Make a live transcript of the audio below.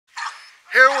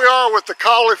Here we are with the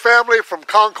Cawley family from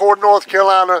Concord, North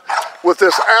Carolina, with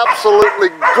this absolutely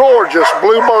gorgeous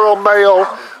Blue Merle male,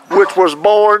 which was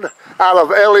born out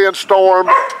of Ellie and Storm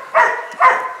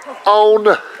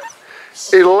on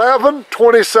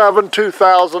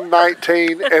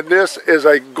 11/27/2019, and this is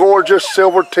a gorgeous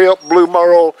silver tip Blue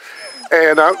Merle,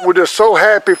 and we're just so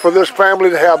happy for this family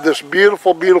to have this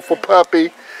beautiful, beautiful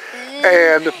puppy,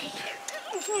 and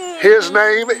his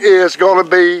name is going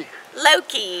to be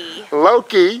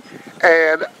Loki,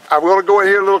 and I'm going to go in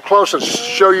here a little closer and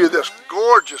show you this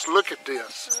gorgeous. Look at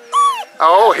this.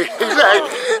 Oh, he's like,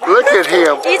 look at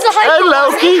him. Hey,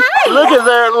 Loki. Look at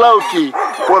that, Loki.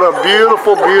 What a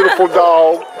beautiful, beautiful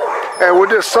dog. And we're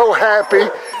just so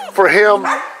happy for him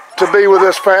to be with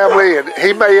this family, and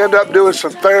he may end up doing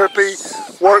some therapy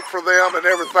work for them and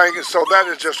everything, and so that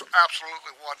is just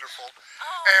absolutely wonderful.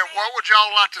 And what would y'all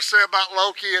like to say about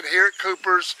Loki and here at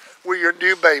Cooper's with your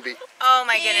new baby? Oh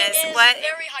my goodness, what?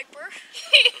 Very hyper.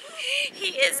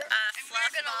 He is a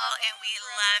fluff ball and we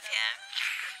love him.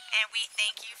 And we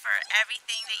thank you for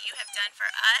everything that you have done for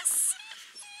us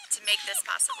to make this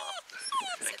possible.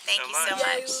 So thank you so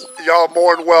much. Y'all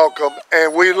more than welcome.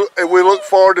 And we look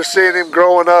forward to seeing him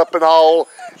growing up and all.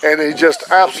 And he's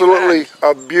just absolutely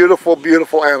a beautiful,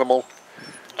 beautiful animal.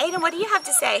 Aiden, what do you have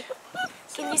to say?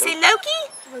 Can you say Loki?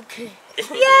 Okay.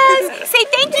 Yes. Say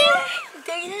thank you.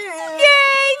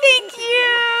 Yay, thank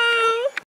you.